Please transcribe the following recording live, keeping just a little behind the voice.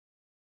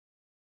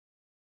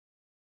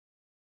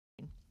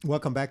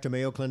Welcome back to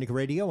Mayo Clinic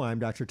Radio. I'm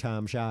Dr.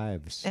 Tom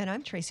Shives. And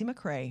I'm Tracy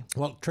McCray.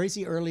 Well,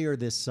 Tracy, earlier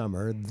this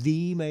summer,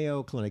 the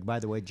Mayo Clinic, by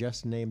the way,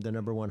 just named the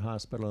 #1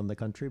 hospital in the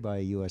country by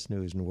a U.S.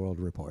 News and World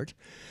Report.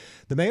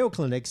 The Mayo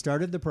Clinic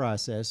started the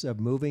process of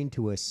moving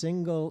to a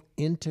single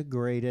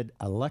integrated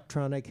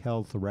electronic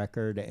health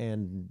record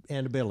and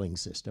a billing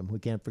system. We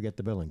can't forget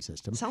the billing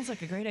system. Sounds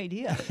like a great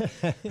idea.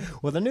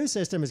 Well, the new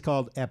system is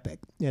called Epic,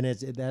 and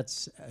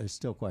that's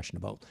still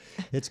questionable.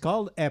 It's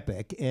called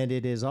Epic, and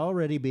it is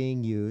already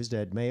being used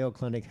at Mayo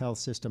Clinic health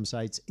system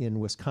sites in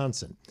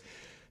Wisconsin.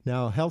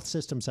 Now, health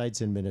system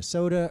sites in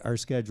Minnesota are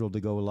scheduled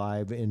to go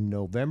live in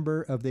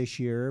November of this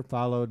year,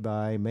 followed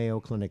by Mayo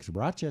Clinic's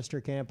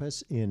Rochester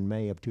campus in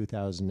May of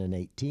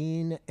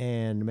 2018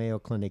 and Mayo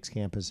Clinic's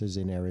campuses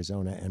in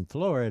Arizona and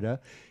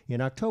Florida in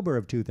October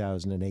of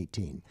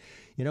 2018.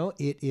 You know,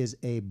 it is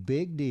a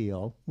big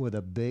deal with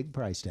a big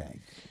price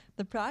tag.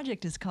 The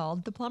project is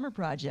called the Plummer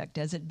Project,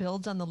 as it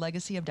builds on the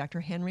legacy of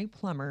Dr. Henry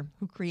Plummer,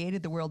 who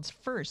created the world's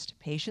first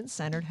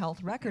patient-centered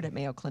health record at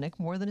Mayo Clinic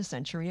more than a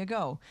century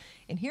ago.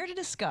 And here to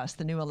discuss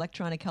the new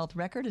electronic health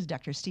record is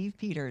Dr. Steve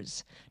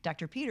Peters.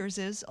 Dr. Peters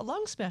is a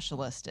lung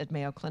specialist at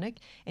Mayo Clinic,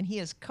 and he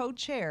is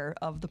co-chair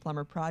of the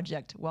Plummer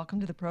Project.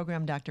 Welcome to the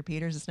program, Dr.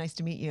 Peters. It's nice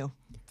to meet you.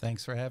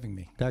 Thanks for having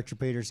me. Dr.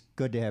 Peters,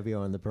 good to have you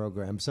on the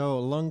program. So, a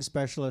lung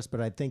specialist,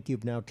 but I think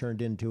you've now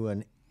turned into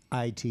an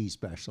IT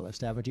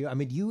specialist, haven't you? I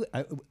mean,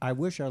 I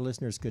wish our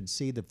listeners could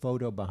see the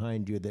photo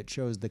behind you that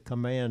shows the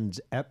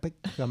Epic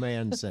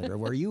Command Center,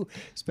 where you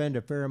spend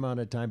a fair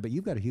amount of time, but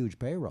you've got a huge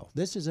payroll.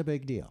 This is a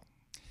big deal.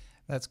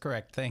 That's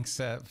correct.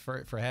 Thanks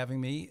for having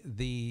me.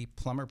 The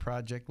Plummer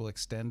Project will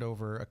extend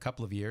over a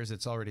couple of years.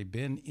 It's already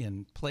been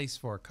in place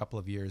for a couple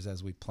of years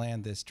as we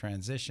plan this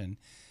transition.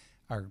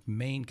 Our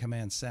main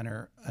command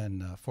center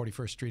on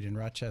 41st Street in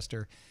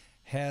Rochester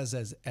has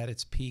at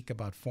its peak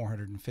about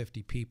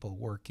 450 people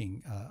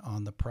working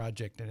on the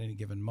project at any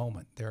given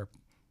moment. There are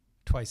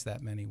twice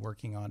that many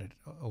working on it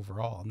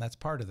overall, and that's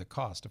part of the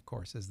cost, of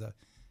course, is the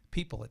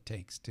people it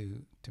takes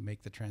to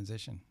make the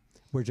transition.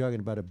 We're talking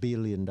about $1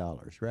 billion,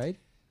 right?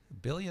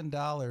 $1 billion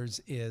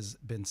has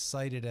been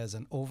cited as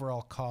an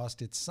overall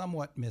cost. It's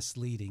somewhat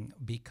misleading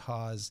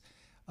because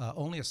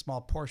only a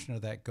small portion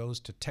of that goes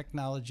to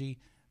technology.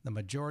 The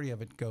majority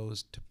of it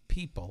goes to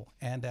people,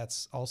 and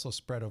that's also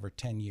spread over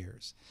 10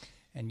 years.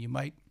 And you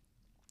might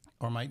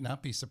or might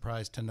not be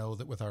surprised to know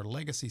that with our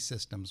legacy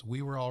systems,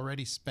 we were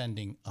already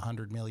spending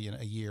 $100 million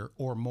a year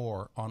or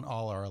more on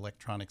all our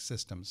electronic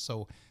systems.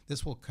 So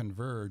this will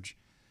converge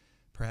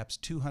perhaps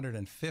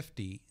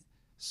 250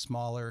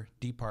 smaller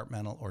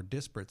departmental or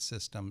disparate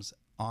systems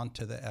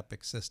onto the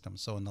Epic system.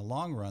 So in the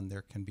long run,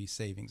 there can be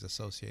savings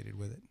associated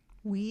with it.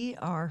 We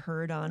are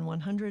heard on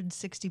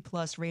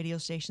 160-plus radio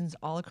stations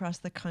all across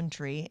the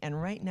country, and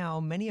right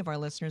now, many of our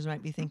listeners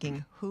might be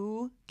thinking,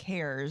 who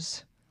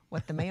cares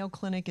what the Mayo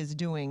Clinic is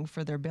doing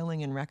for their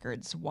billing and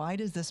records? Why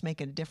does this make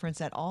a difference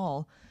at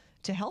all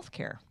to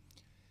healthcare?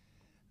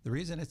 The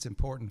reason it's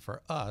important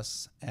for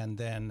us, and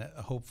then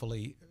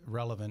hopefully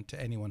relevant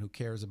to anyone who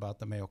cares about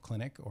the Mayo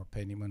Clinic or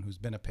anyone who's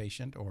been a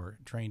patient or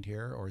trained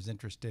here or is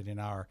interested in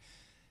our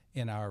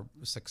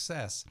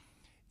success,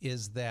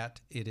 is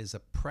that it is a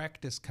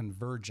practice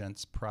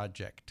convergence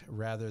project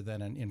rather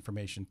than an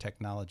information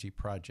technology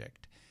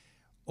project.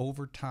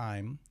 Over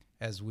time,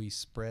 as we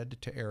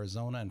spread to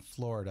Arizona and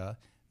Florida,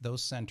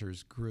 those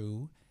centers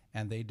grew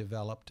and they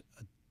developed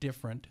a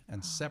different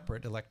and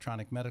separate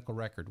electronic medical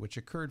record, which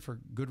occurred for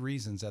good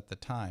reasons at the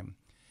time.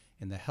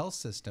 In the health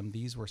system,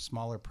 these were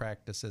smaller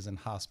practices and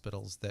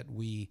hospitals that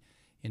we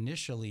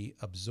initially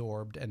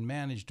absorbed and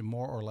managed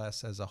more or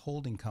less as a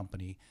holding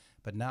company,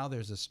 but now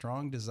there's a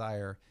strong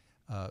desire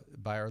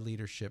by our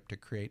leadership to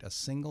create a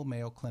single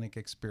Mayo Clinic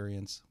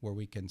experience where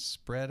we can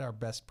spread our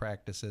best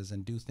practices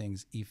and do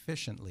things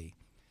efficiently.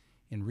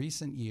 In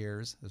recent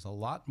years, there's a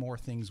lot more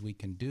things we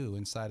can do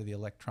inside of the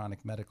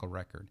electronic medical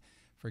record.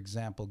 For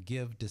example,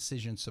 give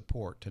decision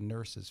support to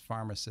nurses,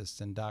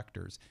 pharmacists, and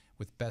doctors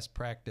with best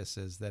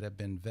practices that have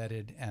been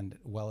vetted and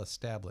well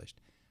established.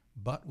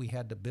 But we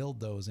had to build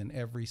those in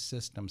every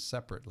system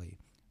separately.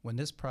 When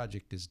this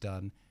project is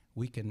done,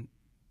 we can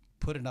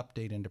put an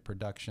update into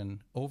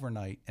production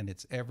overnight, and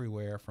it's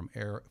everywhere from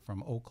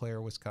Eau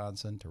Claire,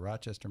 Wisconsin, to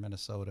Rochester,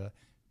 Minnesota,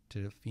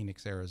 to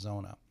Phoenix,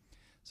 Arizona.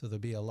 So there'll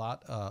be a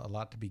lot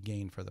to be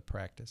gained for the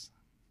practice.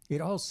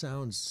 It all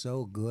sounds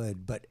so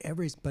good, but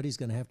everybody's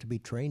going to have to be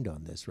trained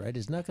on this, right?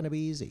 It's not going to be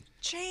easy.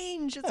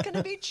 Change. It's going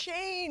to be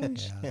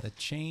change. Yeah, the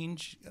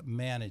change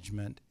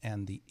management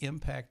and the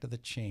impact of the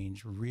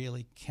change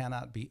really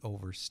cannot be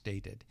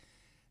overstated.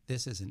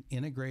 This is an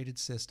integrated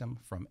system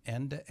from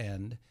end to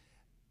end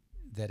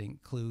that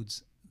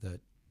includes the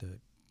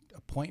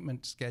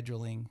appointment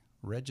scheduling,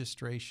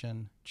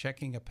 registration,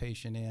 checking a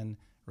patient in,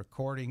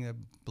 recording the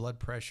blood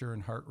pressure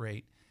and heart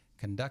rate,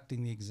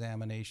 conducting the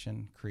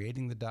examination,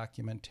 creating the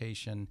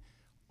documentation,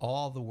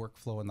 all the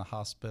workflow in the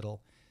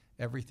hospital,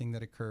 everything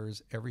that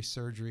occurs, every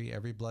surgery,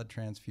 every blood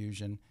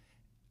transfusion,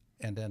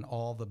 and then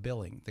all the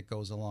billing that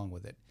goes along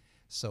with it.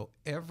 So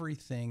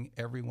everything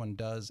everyone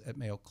does at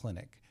Mayo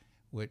Clinic,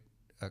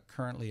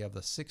 currently of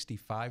the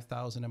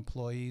 65,000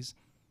 employees,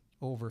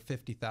 over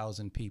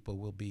 50,000 people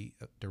will be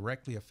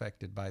directly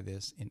affected by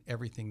this in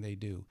everything they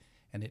do.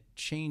 And it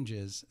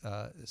changes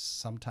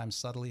sometimes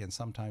subtly and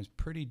sometimes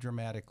pretty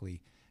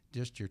dramatically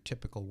just your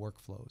typical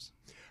workflows.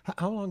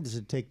 How long does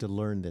it take to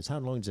learn this? How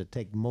long does it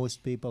take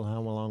most people?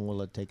 How long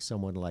will it take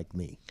someone like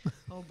me?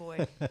 Oh,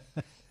 boy.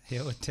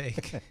 It would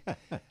take,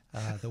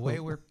 the way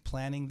we're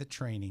planning the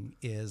training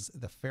is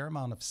the fair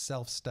amount of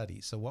self-study.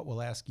 So what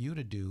we'll ask you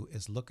to do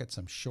is look at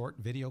some short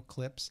video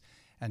clips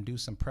and do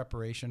some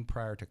preparation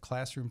prior to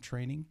classroom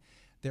training.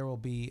 There will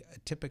be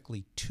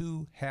typically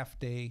 2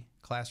 half-day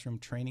classroom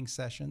training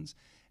sessions,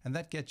 and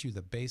that gets you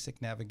the basic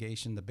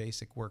navigation, the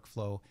basic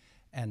workflow,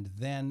 and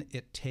then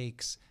it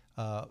takes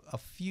a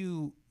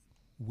few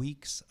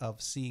weeks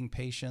of seeing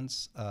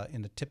patients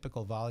in a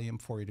typical volume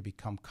for you to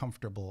become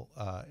comfortable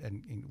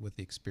with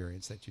the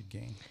experience that you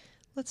gain.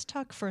 Let's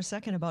talk for a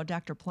second about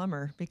Dr.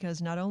 Plummer,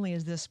 because not only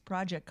is this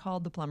project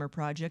called the Plummer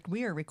Project,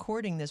 we are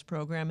recording this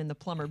program in the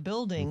Plummer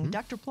building.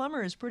 Dr.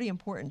 Plummer is pretty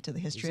important to the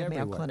history of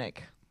Mayo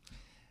Clinic.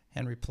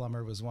 Henry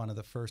Plummer was one of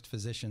the first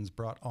physicians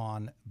brought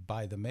on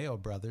by the Mayo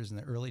brothers in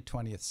the early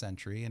 20th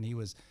century, and he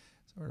was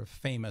sort of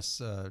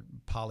famous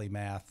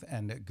polymath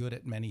and good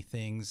at many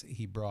things.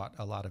 He brought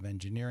a lot of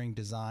engineering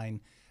design,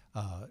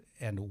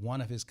 and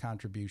one of his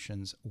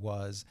contributions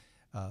was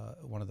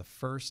one of the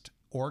first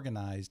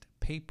organized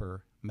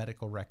paper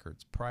medical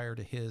records. Prior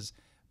to his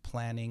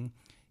planning,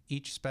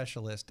 each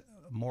specialist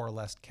more or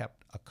less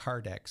kept a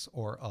cardex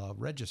or a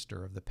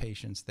register of the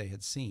patients they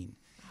had seen.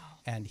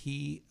 And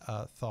he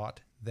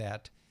thought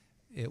that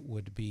it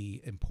would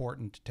be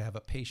important to have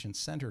a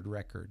patient-centered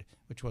record,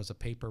 which was a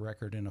paper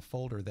record in a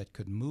folder that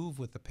could move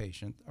with the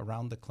patient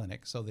around the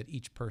clinic so that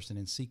each person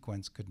in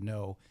sequence could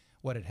know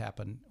what had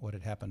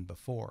happened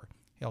before.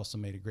 He also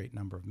made a great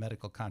number of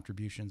medical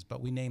contributions,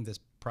 but we named this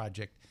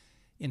project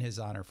in his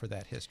honor for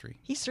that history.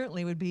 He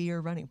certainly would be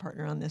your running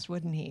partner on this,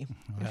 wouldn't he,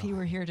 if he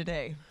were here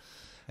today?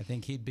 I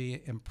think he'd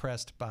be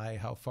impressed by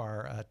how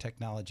far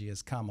technology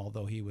has come,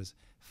 although he was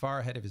far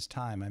ahead of his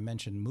time. I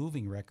mentioned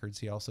moving records.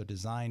 He also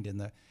designed in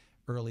the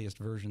earliest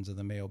versions of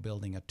the Mayo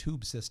building a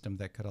tube system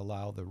that could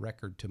allow the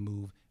record to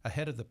move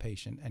ahead of the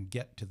patient and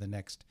get to the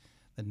next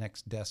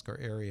desk or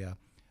area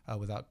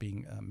without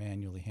being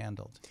manually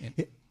handled.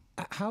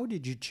 How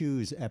did you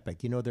choose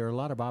Epic? You know, there are a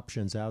lot of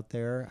options out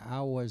there.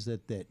 How was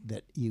it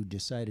that you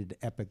decided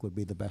Epic would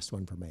be the best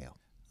one for Mayo?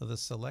 So the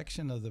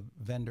selection of the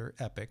vendor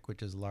Epic,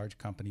 which is a large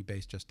company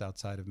based just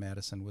outside of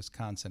Madison,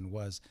 Wisconsin,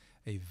 was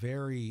a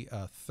very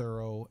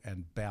thorough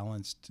and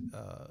balanced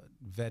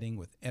vetting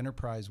with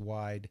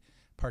enterprise-wide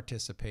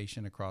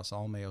participation across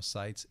all Mayo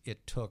sites.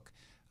 It took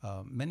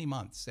many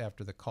months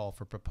after the call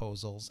for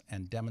proposals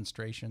and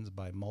demonstrations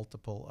by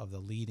multiple of the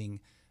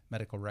leading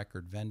medical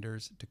record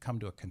vendors to come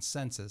to a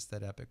consensus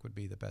that Epic would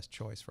be the best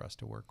choice for us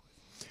to work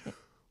with.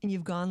 And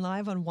you've gone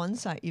live on one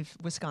site.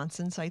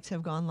 Wisconsin sites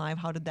have gone live.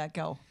 How did that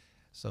go?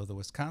 So the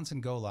Wisconsin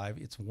Go Live,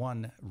 it's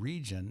one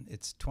region.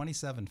 It's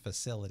 27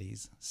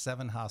 facilities,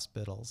 7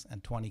 hospitals,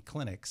 and 20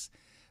 clinics.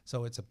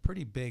 So it's a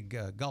pretty big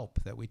gulp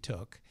that we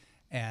took.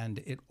 And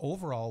it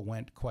overall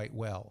went quite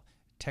well.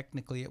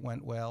 Technically, it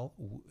went well.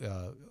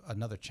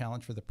 Another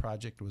challenge for the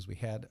project was we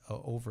had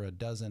over a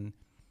dozen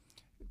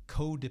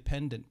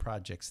codependent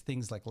projects,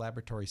 things like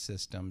laboratory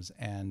systems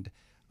and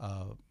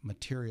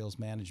materials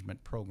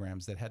management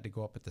programs that had to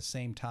go up at the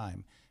same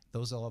time.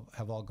 Those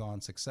have all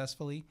gone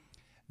successfully.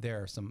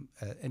 There are some,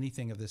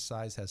 anything of this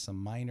size has some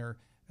minor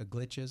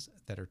glitches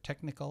that are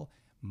technical,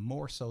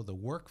 more so the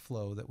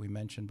workflow that we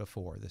mentioned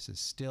before. This is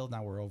still,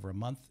 now we're over a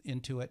month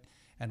into it,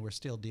 and we're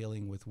still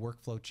dealing with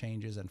workflow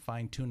changes and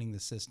fine-tuning the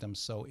system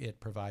so it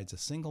provides a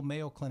single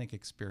Mayo Clinic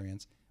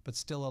experience, but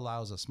still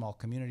allows a small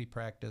community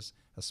practice,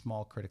 a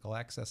small critical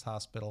access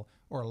hospital,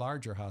 or a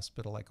larger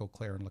hospital like Eau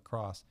Claire and La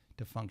Crosse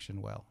to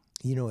function well.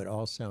 You know, it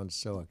all sounds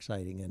so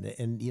exciting,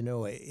 and you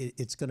know,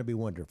 it's going to be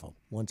wonderful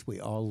once we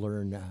all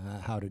learn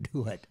how to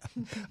do it,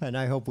 and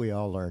I hope we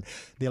all learn.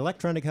 The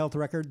electronic health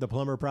record, the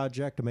Plummer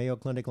Project, Mayo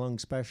Clinic lung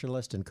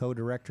specialist and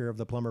co-director of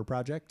the Plummer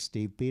Project,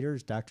 Steve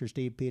Peters. Dr.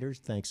 Steve Peters,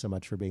 thanks so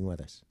much for being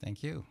with us.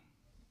 Thank you.